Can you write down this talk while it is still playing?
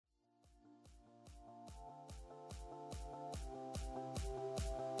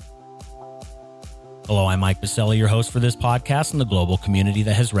Hello, I'm Mike Biselli, your host for this podcast and the global community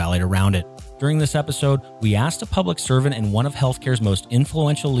that has rallied around it. During this episode, we asked a public servant and one of healthcare's most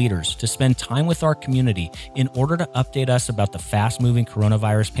influential leaders to spend time with our community in order to update us about the fast-moving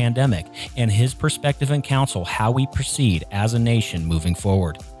coronavirus pandemic and his perspective and counsel how we proceed as a nation moving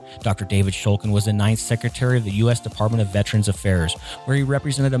forward. Dr. David Shulkin was the 9th Secretary of the U.S. Department of Veterans Affairs, where he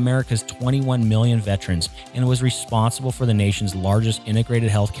represented America's 21 million veterans and was responsible for the nation's largest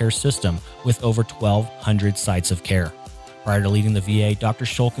integrated healthcare system with over 1,200 sites of care. Prior to leading the VA, Dr.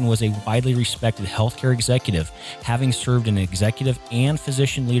 Shulkin was a widely respected healthcare executive, having served in executive and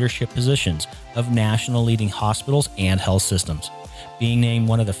physician leadership positions of national leading hospitals and health systems. Being named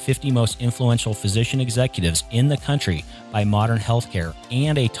one of the 50 most influential physician executives in the country by Modern Healthcare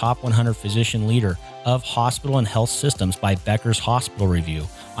and a top 100 physician leader of hospital and health systems by Becker's Hospital Review,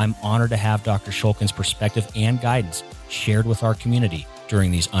 I'm honored to have Dr. Shulkin's perspective and guidance shared with our community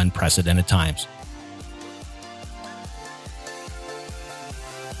during these unprecedented times.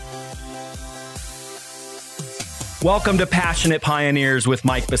 Welcome to Passionate Pioneers with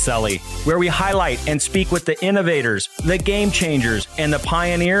Mike Biselli, where we highlight and speak with the innovators, the game changers, and the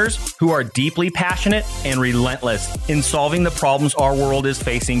pioneers who are deeply passionate and relentless in solving the problems our world is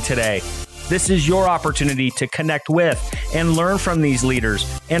facing today. This is your opportunity to connect with and learn from these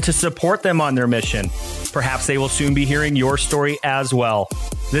leaders and to support them on their mission. Perhaps they will soon be hearing your story as well.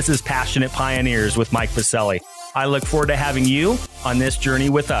 This is Passionate Pioneers with Mike Biselli. I look forward to having you on this journey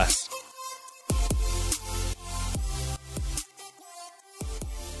with us.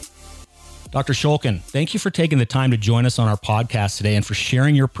 Dr. Shulkin, thank you for taking the time to join us on our podcast today and for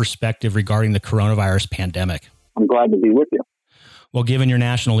sharing your perspective regarding the coronavirus pandemic. I'm glad to be with you. Well, given your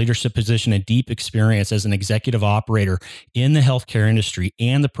national leadership position and deep experience as an executive operator in the healthcare industry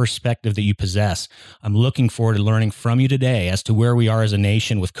and the perspective that you possess, I'm looking forward to learning from you today as to where we are as a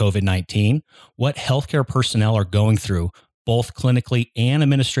nation with COVID-19, what healthcare personnel are going through, both clinically and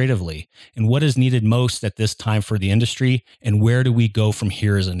administratively, and what is needed most at this time for the industry, and where do we go from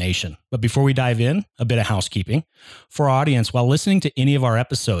here as a nation. But before we dive in, a bit of housekeeping. For our audience, while listening to any of our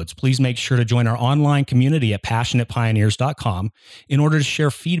episodes, please make sure to join our online community at passionatepioneers.com in order to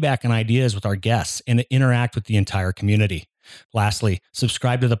share feedback and ideas with our guests and to interact with the entire community. Lastly,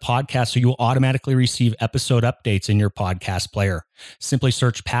 subscribe to the podcast so you will automatically receive episode updates in your podcast player. Simply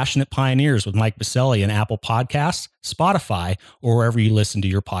search Passionate Pioneers with Mike Biselli in Apple Podcasts, Spotify, or wherever you listen to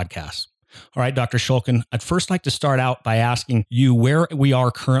your podcasts. All right, Dr. Shulkin, I'd first like to start out by asking you where we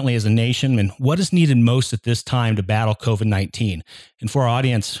are currently as a nation and what is needed most at this time to battle COVID-19. And for our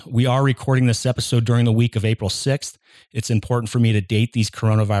audience, we are recording this episode during the week of April 6th. It's important for me to date these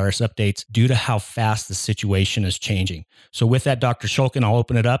coronavirus updates due to how fast the situation is changing. So with that, Dr. Shulkin, I'll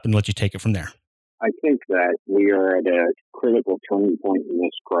open it up and let you take it from there. I think that we are at a critical turning point in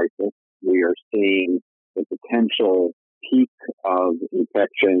this crisis. We are seeing the potential peak of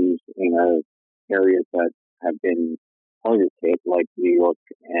infections in areas that have been hardest hit, like New York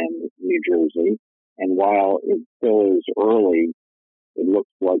and New Jersey. And while it still is early, it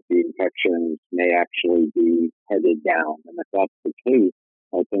looks like the infections may actually be headed down. And if that's the case,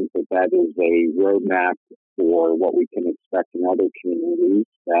 I think that that is a roadmap for what we can expect in other communities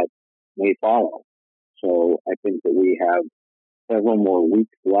that may follow. So I think that we have several more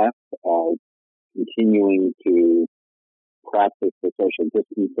weeks left of continuing to practice the social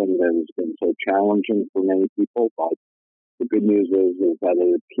distancing that has been so challenging for many people. But the good news is that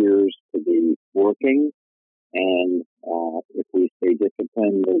it appears to be working. And if we stay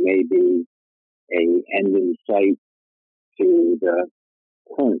disciplined, there may be an end in sight to the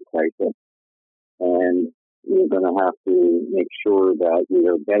current crisis. And we're going to have to make sure that we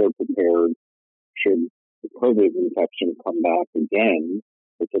are better prepared should the COVID infection come back again,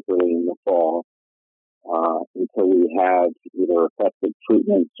 particularly in the fall, until we have either effective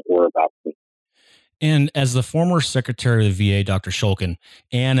treatments or a vaccine. And as the former Secretary of the VA, Dr. Shulkin,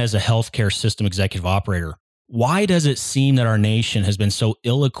 and as a healthcare system executive operator, why does it seem that our nation has been so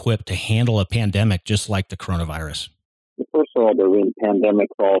ill-equipped to handle a pandemic just like the coronavirus? First of all, there have been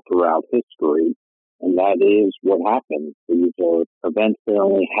pandemics all throughout history, and that is what happens. These are events that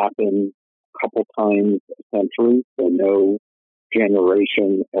only happen a couple times a century, so no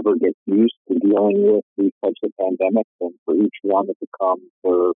generation ever gets used to dealing with these types of pandemics, and for each one it becomes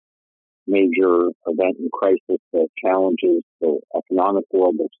their major event and crisis that challenges the economic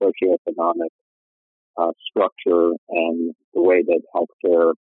world, the socioeconomic structure, and the way that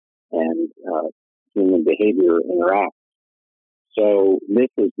healthcare and human behavior interact. So this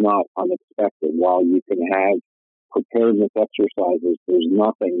is not unexpected. While you can have preparedness exercises, there's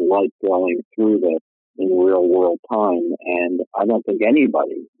nothing like going through this in real world time. And I don't think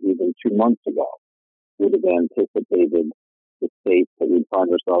anybody, even 2 months ago, would have anticipated the state that we find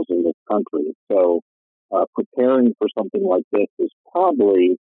ourselves in this country. So preparing for something like this is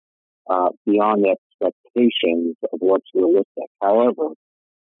probably beyond expectations of what's realistic. However,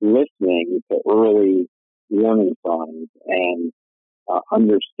 listening to early warning signs and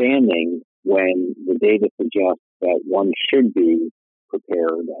understanding when the data suggests that one should be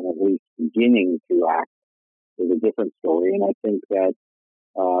prepared and at least beginning to act is a different story. And I think that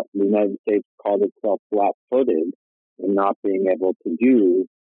the United States caught itself flat-footed in not being able to do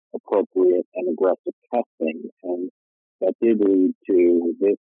appropriate and aggressive testing. And that did lead to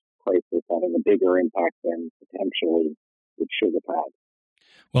this crisis having a bigger impact than potentially it should have had.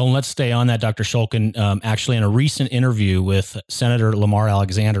 Well, let's stay on that, Dr. Shulkin. Actually, in a recent interview with Senator Lamar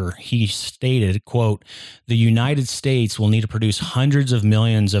Alexander, he stated, quote, "The United States will need to produce hundreds of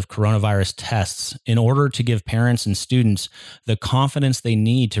millions of coronavirus tests in order to give parents and students the confidence they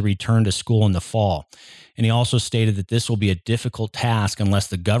need to return to school in the fall." And he also stated that this will be a difficult task unless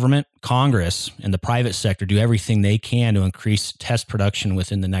the government, Congress, and the private sector do everything they can to increase test production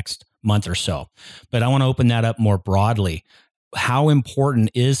within the next month or so. But I want to open that up more broadly. How important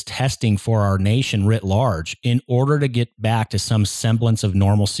is testing for our nation writ large in order to get back to some semblance of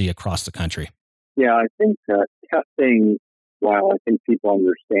normalcy across the country? Yeah, I think testing, while I think people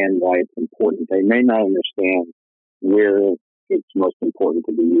understand why it's important, they may not understand where it's most important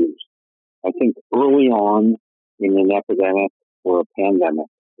to be used. I think early on in an epidemic or a pandemic,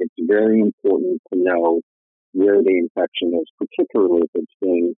 it's very important to know where the infection is, particularly if it's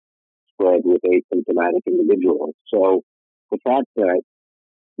being spread with asymptomatic individuals. So the fact that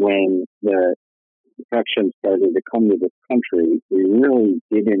when the infection started to come to this country, we really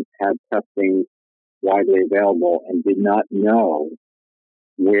didn't have testing widely available and did not know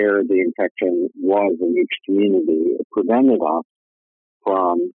where the infection was in each community. It prevented us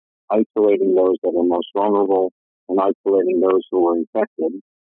from isolating those that were most vulnerable and isolating those who were infected.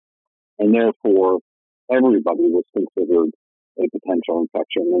 And therefore, everybody was considered a potential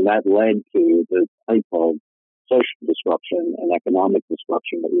infection. And that led to the type of social disruption and economic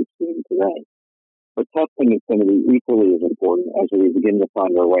disruption that we've seen today. But testing is going to be equally as important as we begin to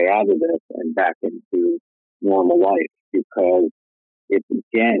find our way out of this and back into normal life. Because if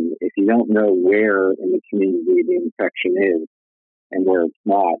you don't know where in the community the infection is and where it's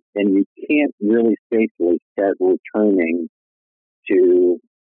not, then you can't really safely start returning to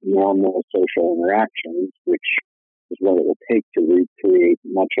normal social interactions, which is what it will take to recreate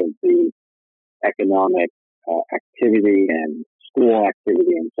much of the economic activity and school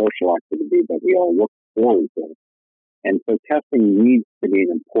activity and social activity that we all look forward to. And so testing needs to be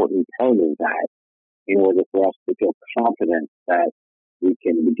an important part of that in order for us to feel confident that we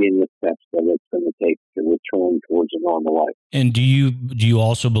can begin the steps that it's going to take to return towards a normal life. And do you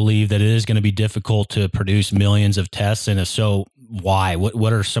also believe that it is going to be difficult to produce millions of tests? And if so, why?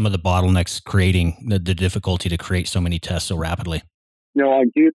 What are some of the bottlenecks creating the difficulty to create so many tests so rapidly? No, I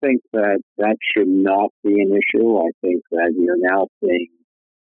do think that should not be an issue. I think that you're now seeing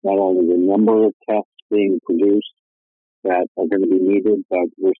not only the number of tests being produced that are going to be needed, but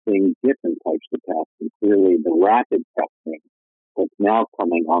we're seeing different types of tests. And clearly the rapid testing that's now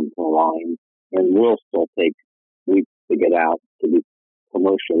coming onto the line and will still take weeks to get out to be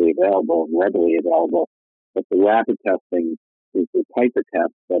commercially available and readily available. But the rapid testing is the type of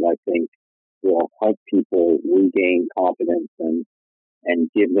test that I think will help people regain confidence and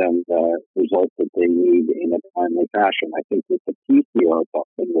give them the results that they need in a timely fashion. I think with the PCR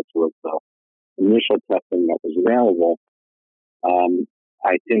testing, which was the initial testing that was available,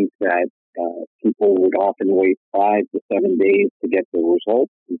 I think that people would often wait 5 to 7 days to get the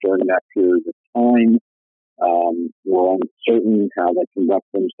results. And during that period of time, we're uncertain how they conduct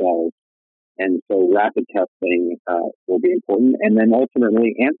themselves. And so rapid testing will be important. And then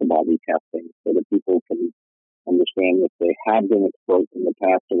ultimately antibody testing so that people can understand if they have been exposed in the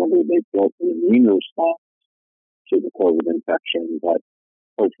past or whether they've built an immune response to the COVID infection that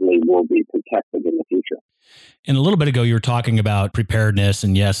hopefully will be protected in the future. And a little bit ago, you were talking about preparedness.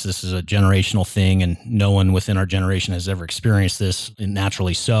 And yes, this is a generational thing, and no one within our generation has ever experienced this, and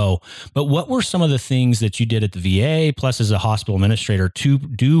naturally so. But what were some of the things that you did at the VA, plus as a hospital administrator, to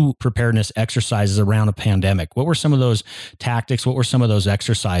do preparedness exercises around a pandemic? What were some of those tactics? What were some of those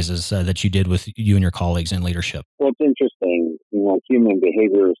exercises that you did with you and your colleagues in leadership? Well, it's interesting. Human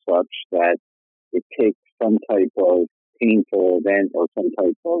behavior is such that it takes some type of painful event or some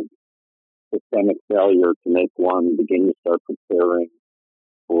type of systemic failure to make one begin to start preparing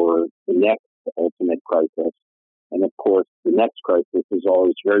for the next ultimate crisis. And of course, the next crisis is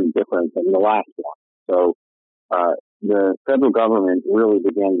always very different than the last one. So the federal government really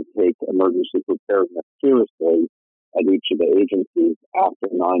began to take emergency preparedness seriously at each of the agencies after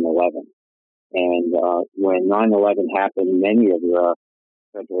 9/11. And when 9/11 happened, many of the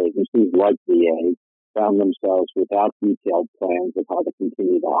federal agencies, like VA, found themselves without detailed plans of how to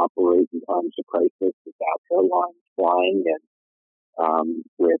continue to operate in times of crisis, without airlines flying, and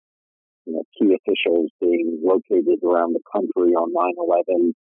with key officials being located around the country on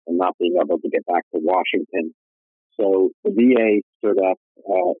 9/11 and not being able to get back to Washington. So the VA stood up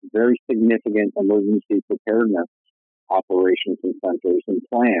very significant emergency preparedness operations and centers and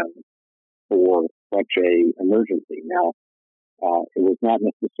plans for such a emergency. Now, it was not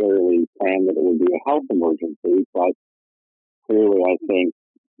necessarily planned that it would be a health emergency, but clearly I think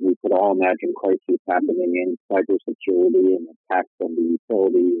we could all imagine crises happening in cybersecurity and attacks on the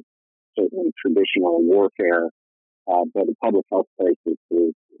utilities, certainly traditional warfare, but a public health crisis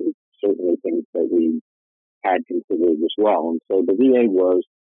is certainly things that we had considered as well. And so the VA was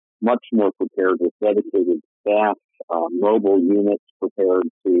much more prepared with dedicated staff, mobile units prepared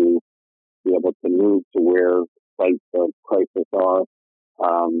to be able to move to where sites of crisis are,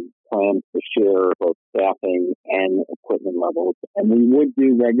 plans to share both staffing and equipment levels. And we would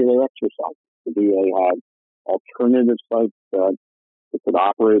do regular exercise. The VA had alternative sites that it could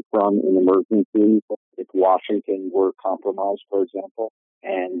operate from in emergencies if Washington were compromised, for example,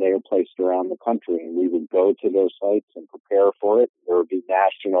 and they are placed around the country. And we would go to those sites and prepare for it. There would be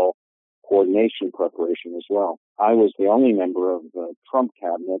national coordination preparation as well. I was the only member of the Trump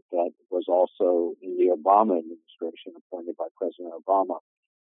cabinet that was also in the Obama administration, appointed by President Obama.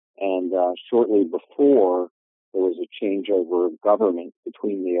 And shortly before there was a changeover of government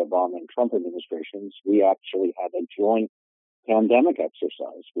between the Obama and Trump administrations, we actually had a joint pandemic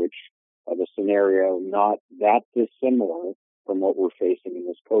exercise, which of a scenario not that dissimilar from what we're facing in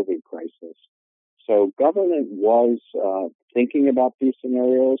this COVID crisis. So government was thinking about these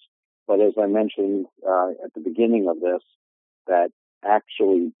scenarios, but as I mentioned at the beginning of this, that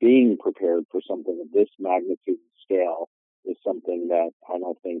actually being prepared for something of this magnitude and scale is something that I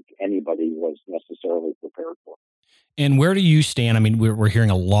don't think anybody was necessarily prepared for. And where do you stand? I mean, we're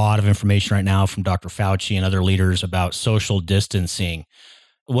hearing a lot of information right now from Dr. Fauci and other leaders about social distancing.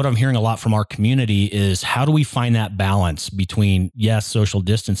 What I'm hearing a lot from our community is, how do we find that balance between, yes, social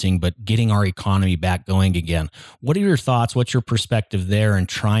distancing, but getting our economy back going again? What are your thoughts? What's your perspective there in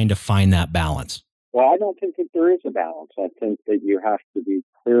trying to find that balance? Well, I don't think that there is a balance. I think that you have to be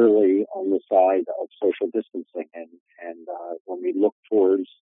clearly on the side of social distancing. And when we look towards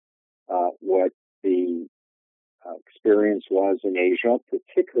what the experience was in Asia,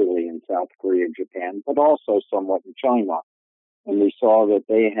 particularly in South Korea, Japan, but also somewhat in China, and we saw that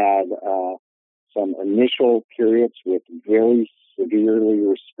they had some initial periods with very severely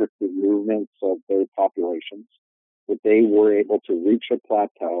restricted movements of their populations, that they were able to reach a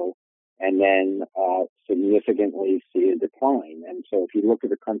plateau and then significantly see a decline. And so if you look at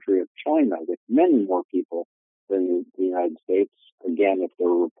the country of China, with many more people than the United States, again, if their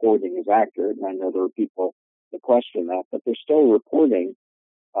reporting is accurate, and I know there are people that question that, but they're still reporting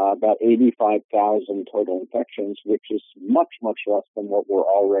about 85,000 total infections, which is much, much less than what we're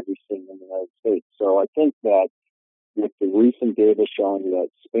already seeing in the United States. So I think that with the recent data showing that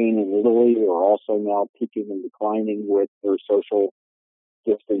Spain and Italy are also now peaking and declining with their social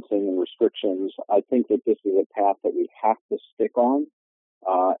distancing and restrictions, I think that this is a path that we have to stick on,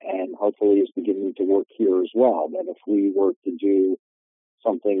 and hopefully is beginning to work here as well. That if we were to do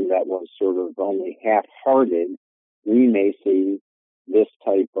something that was sort of only half-hearted, we may see this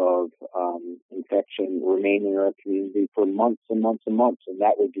type of infection remain in our community for months and months and months, and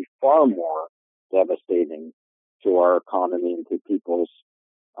that would be far more devastating to our economy and to people's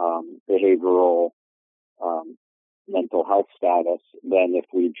behavioral mental health status than if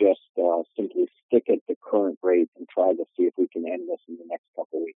we just simply stick at the current rate and try to see if we can end this in the next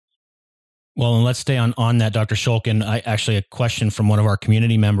couple of weeks. Well, and let's stay on that, Dr. Shulkin. Actually, a question from one of our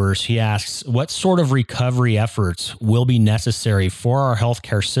community members. He asks, what sort of recovery efforts will be necessary for our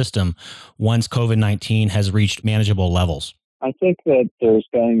healthcare system once COVID-19 has reached manageable levels? I think that there's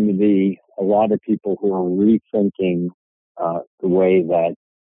going to be a lot of people who are rethinking the way that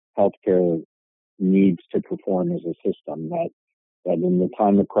healthcare needs to perform as a system, that in the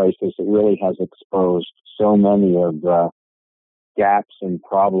time of crisis, it really has exposed so many of the gaps and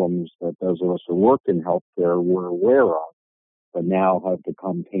problems that those of us who work in healthcare were aware of, but now have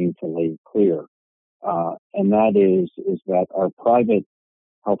become painfully clear. And that is that our private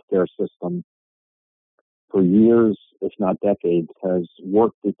healthcare system for years, if not decades, has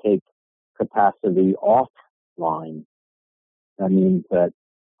worked to take capacity offline. That means that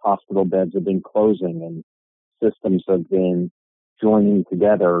hospital beds have been closing and systems have been joining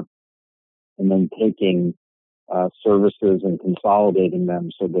together and then taking services and consolidating them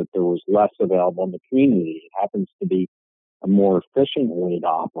so that there was less available in the community. It happens to be a more efficient way to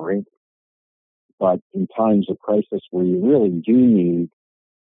operate. But in times of crisis where you really do need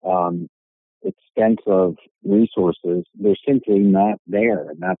extensive resources, they're simply not there.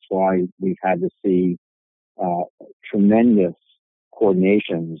 And that's why we've had to see tremendous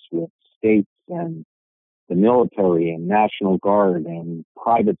coordinations with states and the military and National Guard and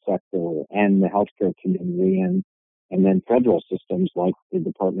private sector and the healthcare community and then federal systems like the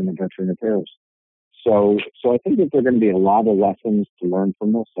Department of Veteran Affairs. So I think that there are going to be a lot of lessons to learn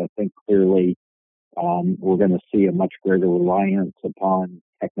from this. I think clearly we're going to see a much greater reliance upon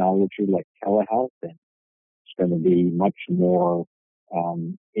technology like telehealth, and it's going to be much more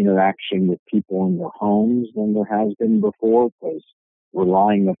interaction with people in their homes than there has been before, because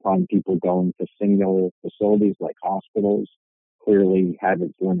relying upon people going to singular facilities like hospitals clearly had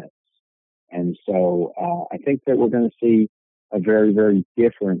its limits. And so I think that we're going to see a very, very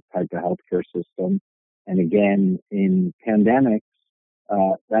different type of healthcare system. And again, in pandemics,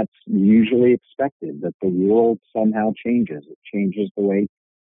 that's usually expected, that the world somehow changes. It changes the way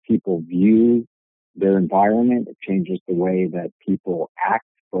people view their environment. It changes the way that people act,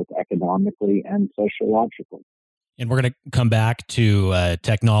 both economically and sociologically. And we're going to come back to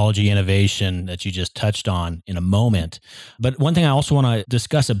technology innovation that you just touched on in a moment. But one thing I also want to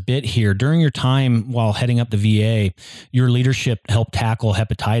discuss a bit here, during your time while heading up the VA, your leadership helped tackle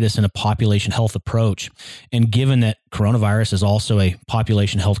hepatitis in a population health approach. And given that coronavirus is also a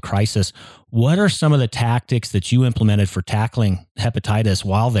population health crisis, what are some of the tactics that you implemented for tackling hepatitis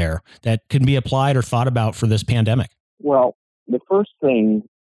while there that can be applied or thought about for this pandemic? Well, the first thing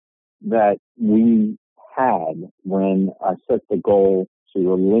that we had when I set the goal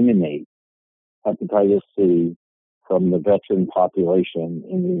to eliminate hepatitis C from the veteran population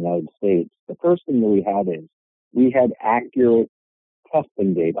in the United States, the first thing that we had is we had accurate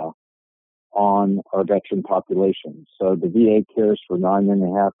testing data on our veteran population. So the VA cares for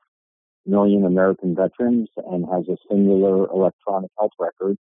 9.5 million American veterans and has a singular electronic health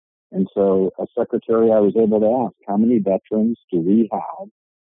record. And so as secretary, I was able to ask, how many veterans do we have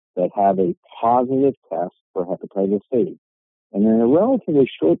that have a positive test for hepatitis C? And in a relatively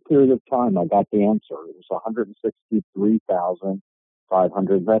short period of time, I got the answer. It was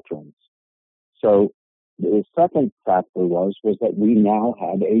 163,500 veterans. So the second factor was that we now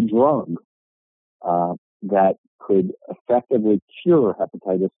had a drug that could effectively cure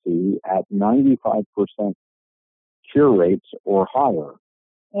hepatitis C at 95% cure rates or higher.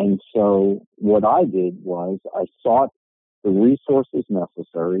 And so what I did was I sought the resources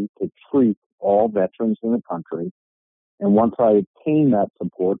necessary to treat all veterans in the country. And once I obtained that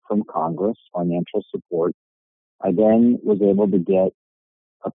support from Congress, financial support, I then was able to get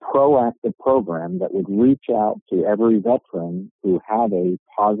a proactive program that would reach out to every veteran who had a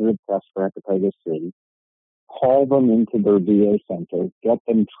positive test for hepatitis C, call them into their VA center, get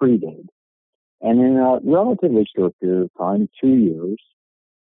them treated. And in a relatively short period of time, 2 years,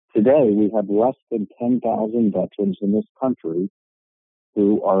 today, we have less than 10,000 veterans in this country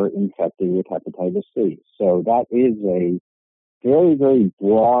who are infected with hepatitis C. So that is a very, very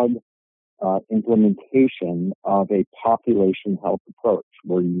broad implementation of a population health approach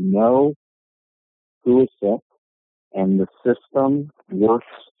where you know who is sick and the system works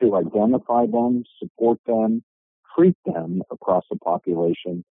to identify them, support them, treat them across the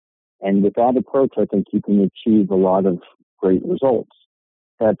population. And with that approach, I think you can achieve a lot of great results.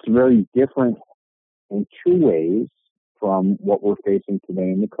 That's very different in two ways from what we're facing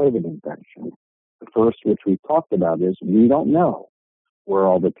today in the COVID infection. The first, which we've talked about, is we don't know where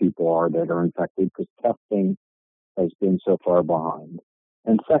all the people are that are infected because testing has been so far behind.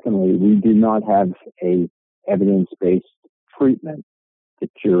 And secondly, we do not have a evidence-based treatment to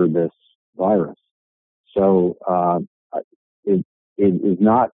cure this virus. So it is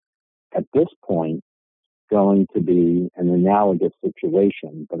not at this point going to be an analogous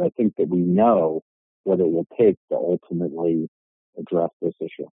situation, but I think that we know what it will take to ultimately address this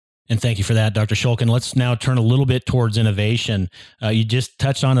issue. And thank you for that, Dr. Shulkin. Let's now turn a little bit towards innovation. You just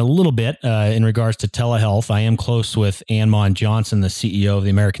touched on it a little bit in regards to telehealth. I am close with Ann Mon Johnson, the CEO of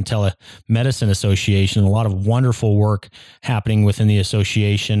the American Telemedicine Association. A lot of wonderful work happening within the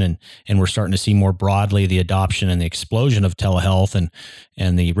association, and we're starting to see more broadly the adoption and the explosion of telehealth and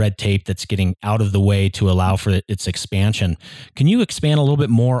the red tape that's getting out of the way to allow for its expansion. Can you expand a little bit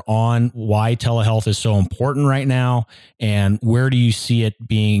more on why telehealth is so important right now, and where do you see it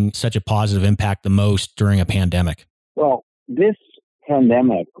being such a positive impact the most during a pandemic? Well, this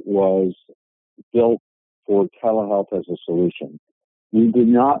pandemic was built for telehealth as a solution. We did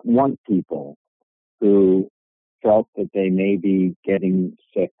not want people who felt that they may be getting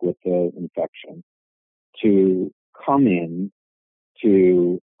sick with the infection to come in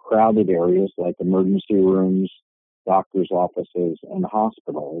to crowded areas like emergency rooms, doctors' offices, and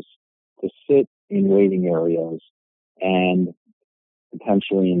hospitals to sit in waiting areas and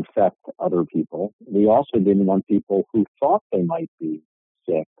potentially infect other people. We also didn't want people who thought they might be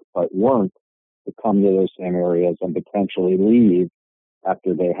sick but weren't to come to those same areas and potentially leave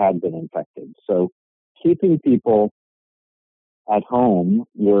after they had been infected. So keeping people at home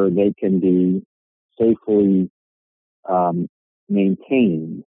where they can be safely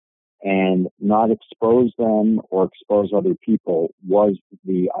maintained and not expose them or expose other people was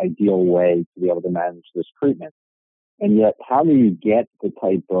the ideal way to be able to manage this treatment. And yet, how do you get the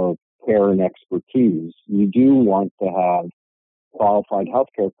type of care and expertise? You do want to have qualified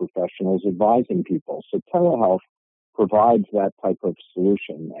healthcare professionals advising people. So telehealth provides that type of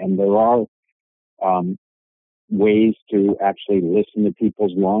solution. And there are ways to actually listen to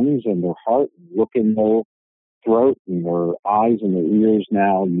people's lungs and their heart, look in their throat and their eyes and their ears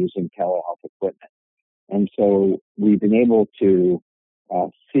now using telehealth equipment. And so we've been able to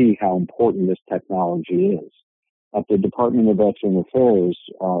see how important this technology is. At the Department of Veterans Affairs,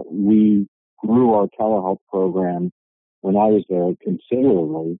 we grew our telehealth program when I was there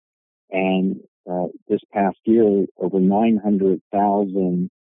considerably. And this past year, over 900,000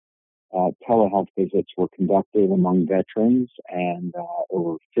 telehealth visits were conducted among veterans, and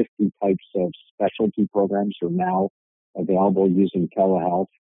over 50 types of specialty programs are now available using telehealth.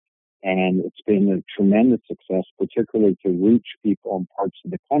 And it's been a tremendous success, particularly to reach people in parts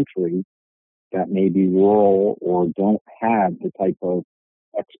of the country that may be rural or don't have the type of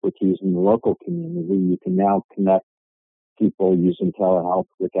expertise in the local community. You can now connect people using telehealth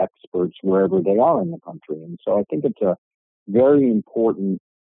with experts wherever they are in the country. And so I think it's a very important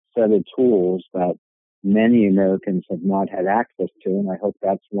set of tools that many Americans have not had access to. And I hope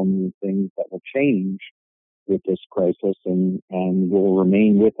that's one of the things that will change with this crisis and will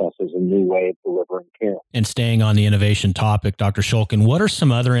remain with us as a new way of delivering care. And staying on the innovation topic, Dr. Shulkin, what are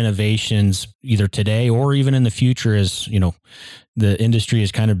some other innovations either today or even in the future as, you know, the industry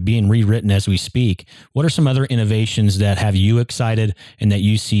is kind of being rewritten as we speak? What are some other innovations that have you excited and that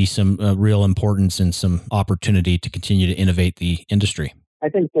you see some real importance and some opportunity to continue to innovate the industry? I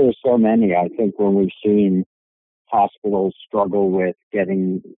think there's so many. I think when we've seen hospitals struggle with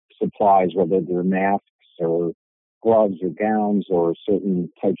getting supplies, whether they're masks or gloves or gowns or certain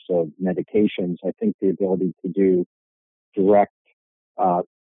types of medications, I think the ability to do direct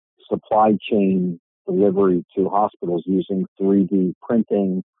supply chain delivery to hospitals using 3D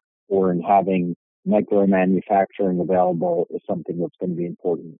printing or in having micro manufacturing available is something that's going to be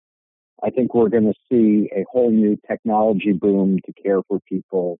important. I think we're going to see a whole new technology boom to care for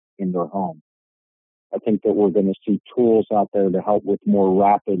people in their home. I think that we're going to see tools out there to help with more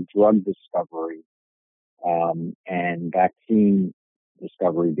rapid drug discovery and vaccine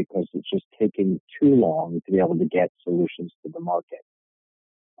discovery because it's just taking too long to be able to get solutions to the market.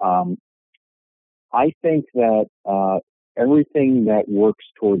 I think that everything that works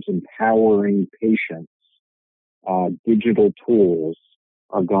towards empowering patients, digital tools,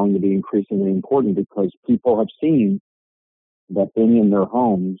 are going to be increasingly important because people have seen that being in their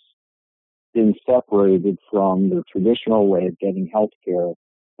homes, being separated from their traditional way of getting health care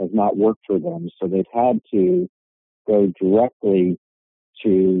has not worked for them. So they've had to go directly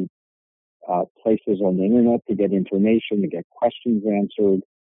to places on the internet to get information, to get questions answered,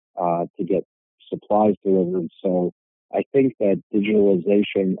 to get supplies delivered. So I think that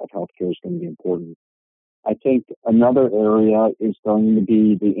digitalization of healthcare is going to be important. I think another area is going to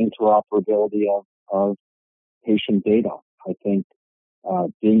be the interoperability of patient data. I think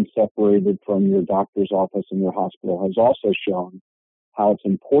being separated from your doctor's office and your hospital has also shown how it's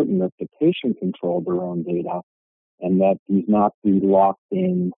important that the patient control their own data and that these not be locked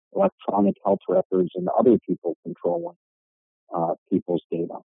in electronic health records and other people controlling people's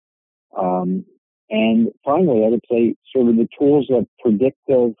data. And finally, I would say sort of the tools of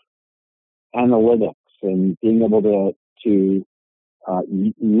predictive analytics and being able to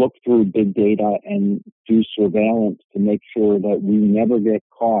look through big data and do surveillance to make sure that we never get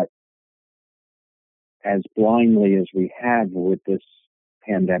caught as blindly as we have with this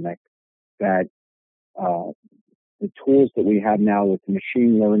pandemic, that the tools that we have now with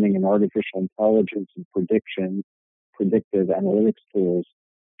machine learning and artificial intelligence and predictive analytics tools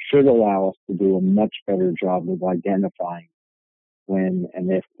should allow us to do a much better job of identifying when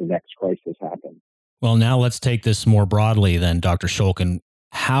and if the next crisis happens. Well, now let's take this more broadly then, Dr. Shulkin.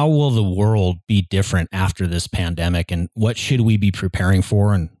 How will the world be different after this pandemic, and what should we be preparing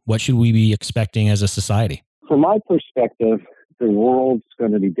for, and what should we be expecting as a society? From my perspective, the world's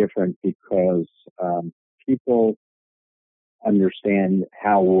going to be different because people understand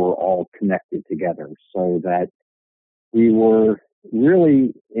how we're all connected together, so that we were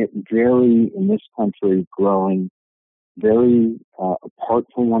really very, in this country, growing very apart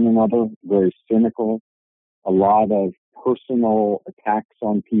from one another, very cynical, a lot of personal attacks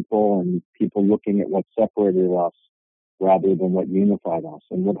on people and people looking at what separated us rather than what unified us.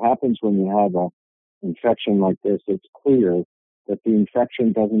 And what happens when you have an infection like this, it's clear that the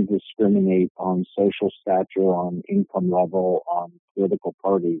infection doesn't discriminate on social stature, on income level, on political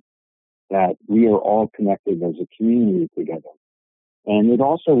party, that we are all connected as a community together. And it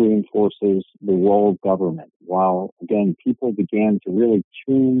also reinforces the role of government. While, again, people began to really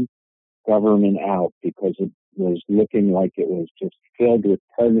tune government out because it was looking like it was just filled with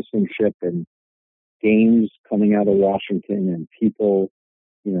partisanship and games coming out of Washington and people,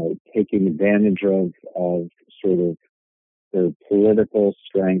 taking advantage of sort of their political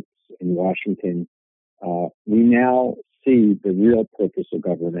strengths in Washington. We now see the real purpose of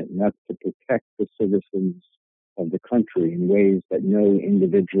government, and that's to protect the citizens of the country in ways that no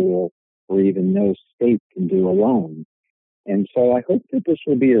individual or even no state can do alone. And so I hope that this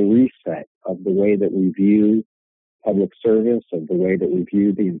will be a reset of the way that we view public service, of the way that we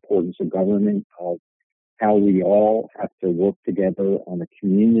view the importance of government, of how we all have to work together on a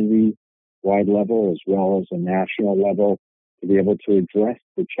community-wide level as well as a national level to be able to address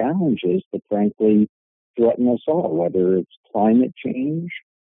the challenges that frankly threaten us all, whether it's climate change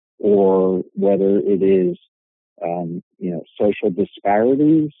or whether it is social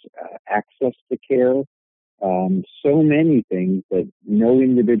disparities, access to care, so many things that no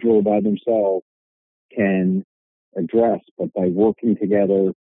individual by themselves can address. But by working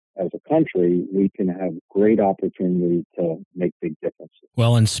together as a country, we can have great opportunity to make big differences.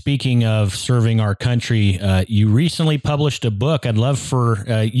 Well, and speaking of serving our country, you recently published a book. I'd love for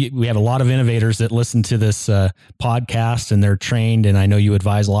we have a lot of innovators that listen to this podcast, and they're trained, and I know you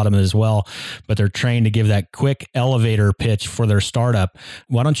advise a lot of them as well, but they're trained to give that quick elevator pitch for their startup.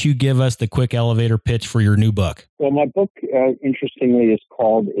 Why don't you give us the quick elevator pitch for your new book? Well, my book, interestingly, is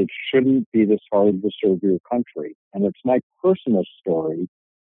called It Shouldn't Be This Hard to Serve Your Country. And it's my personal story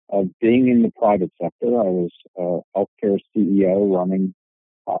of being in the private sector. I was a healthcare CEO running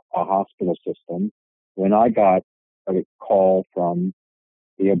a hospital system when I got a call from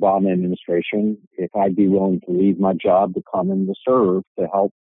the Obama administration if I'd be willing to leave my job to come and to serve to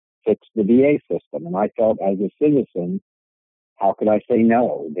help fix the VA system. And I felt as a citizen, how could I say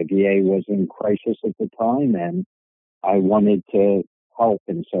no? The VA was in crisis at the time and I wanted to help.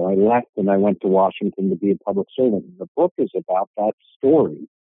 And so I left and I went to Washington to be a public servant. And the book is about that story.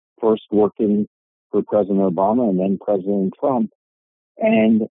 First working for President Obama and then President Trump.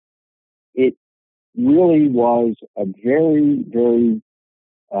 And it really was a very, very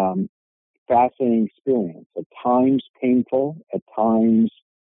fascinating experience. At times painful, at times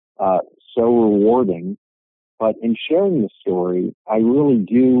so rewarding. But in sharing the story, I really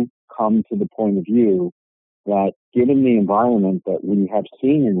do come to the point of view that given the environment that we have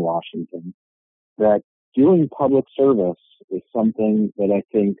seen in Washington, that doing public service is something that I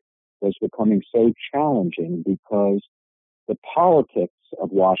think was becoming so challenging because the politics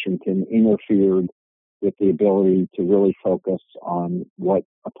of Washington interfered with the ability to really focus on what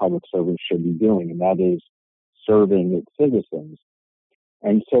a public servant should be doing, and that is serving its citizens.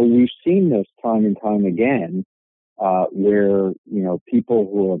 And so we've seen this time and time again, where, people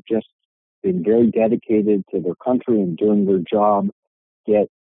who have just been very dedicated to their country and doing their job get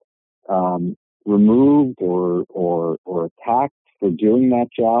removed or attacked for doing that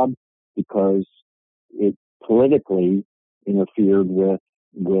job because it politically interfered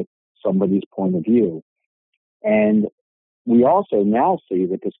with somebody's point of view. And we also now see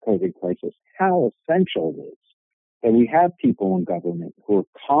with this COVID crisis how essential it is that we have people in government who are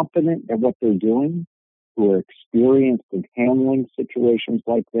confident at what they're doing, who are experienced in handling situations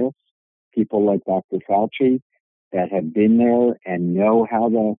like this, people like Dr. Fauci that have been there and know how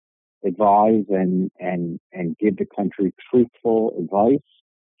to advise and give the country truthful advice.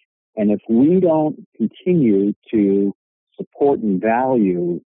 And if we don't continue to support and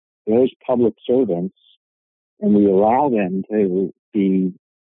value those public servants and we allow them to be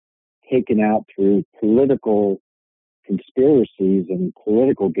taken out through political conspiracies and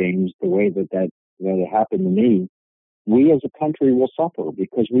political games the way that happened to me, we as a country will suffer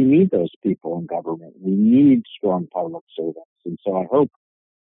because we need those people in government. We need strong public servants. And so I hope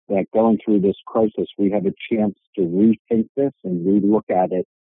that going through this crisis, we have a chance to rethink this and relook at it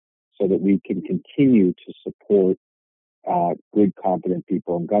so that we can continue to support good, competent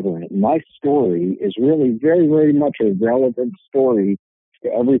people in government. My story is really very, very much a relevant story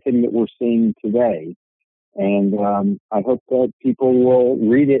to everything that we're seeing today. And I hope that people will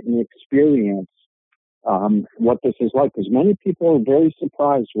read it and experience what this is like, because many people are very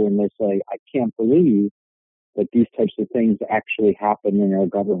surprised when they say, I can't believe that these types of things actually happen in our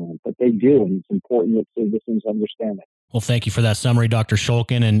government, but they do, and it's important that citizens understand it. Well, thank you for that summary, Dr.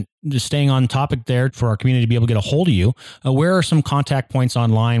 Shulkin. And just staying on topic there for our community to be able to get a hold of you, where are some contact points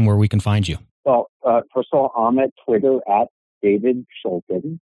online where we can find you? Well, first of all, I'm at Twitter at David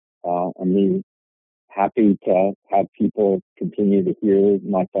Shulkin. I'm happy to have people continue to hear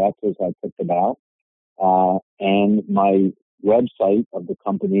my thoughts as I put them out. And my website of the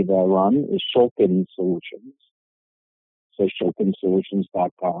company that I run is Shulkin Solutions. So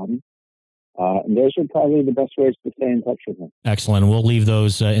ShulkinSolutions.com. And those are probably the best ways to stay in touch with me. Excellent. We'll leave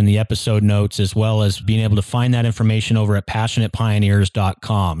those in the episode notes, as well as being able to find that information over at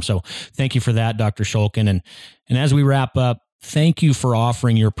PassionatePioneers.com. So thank you for that, Dr. Shulkin. And as we wrap up, thank you for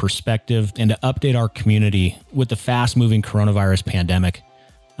offering your perspective and to update our community with the fast-moving coronavirus pandemic.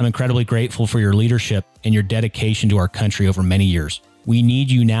 I'm incredibly grateful for your leadership and your dedication to our country over many years. We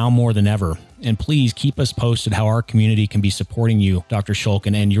need you now more than ever. And please keep us posted how our community can be supporting you, Dr.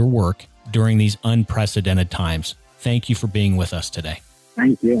 Shulkin, and your work during these unprecedented times. Thank you for being with us today.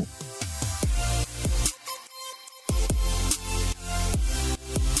 Thank you.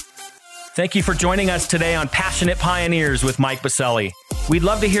 Thank you for joining us today on Passionate Pioneers with Mike Biselli. We'd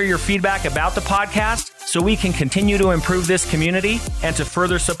love to hear your feedback about the podcast so we can continue to improve this community and to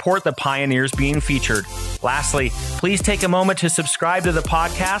further support the pioneers being featured. Lastly, please take a moment to subscribe to the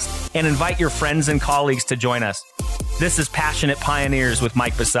podcast and invite your friends and colleagues to join us. This is Passionate Pioneers with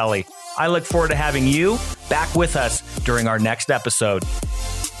Mike Biselli. I look forward to having you back with us during our next episode.